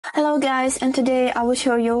Hello guys, and today I will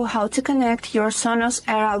show you how to connect your Sonos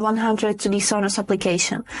Era 100 to the Sonos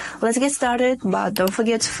application. Let's get started, but don't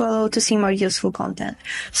forget to follow to see more useful content.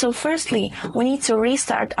 So firstly, we need to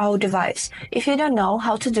restart our device. If you don't know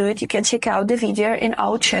how to do it, you can check out the video in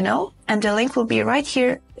our channel, and the link will be right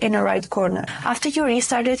here in the right corner. After you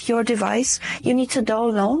restarted your device, you need to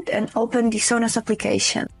download and open the Sonos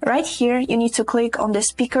application. Right here, you need to click on the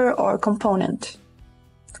speaker or component.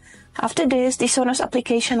 After this, the Sonos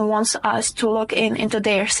application wants us to log in into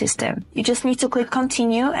their system. You just need to click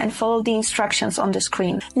continue and follow the instructions on the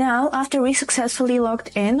screen. Now, after we successfully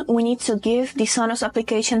logged in, we need to give the Sonos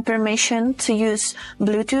application permission to use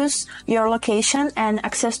Bluetooth, your location, and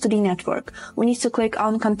access to the network. We need to click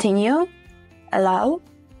on continue, allow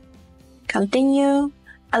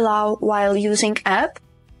while using app,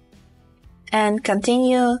 and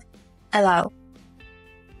continue, allow.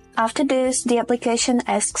 After this, the application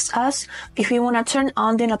asks us if we want to turn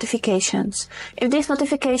on the notifications. If these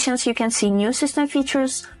notifications, you can see new system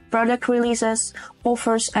features, product releases,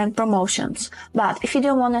 offers, and promotions. But if you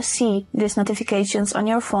don't want to see these notifications on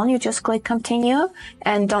your phone, you just click continue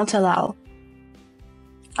and don't allow.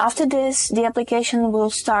 After this, the application will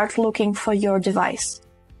start looking for your device.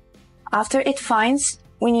 After it finds,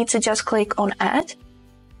 we need to just click on add,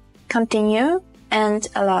 continue, and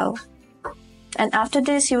allow. And after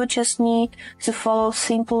this, you would just need to follow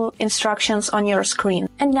simple instructions on your screen.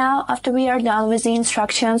 And now, after we are done with the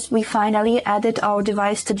instructions, we finally added our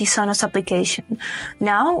device to the Sonos application.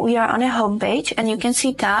 Now, we are on a home page and you can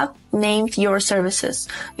see tab named Your Services.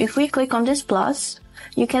 If we click on this plus,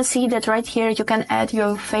 you can see that right here you can add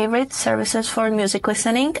your favorite services for music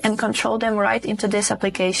listening and control them right into this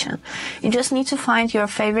application. You just need to find your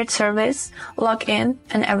favorite service, log in,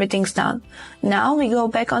 and everything's done. Now we go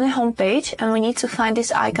back on the home page and we need to find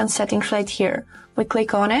this icon settings right here. We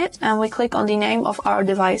click on it and we click on the name of our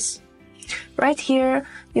device. Right here,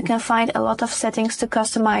 you can find a lot of settings to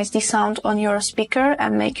customize the sound on your speaker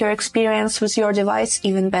and make your experience with your device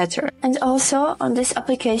even better. And also, on this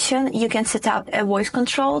application, you can set up a voice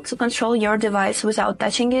control to control your device without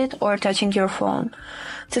touching it or touching your phone.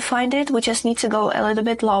 To find it, we just need to go a little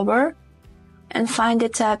bit lower and find the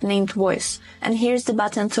tab named Voice. And here's the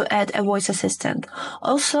button to add a voice assistant.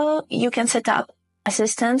 Also, you can set up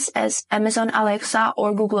assistants as Amazon Alexa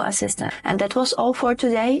or Google Assistant. And that was all for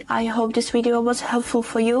today. I hope this video was helpful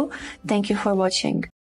for you. Thank you for watching.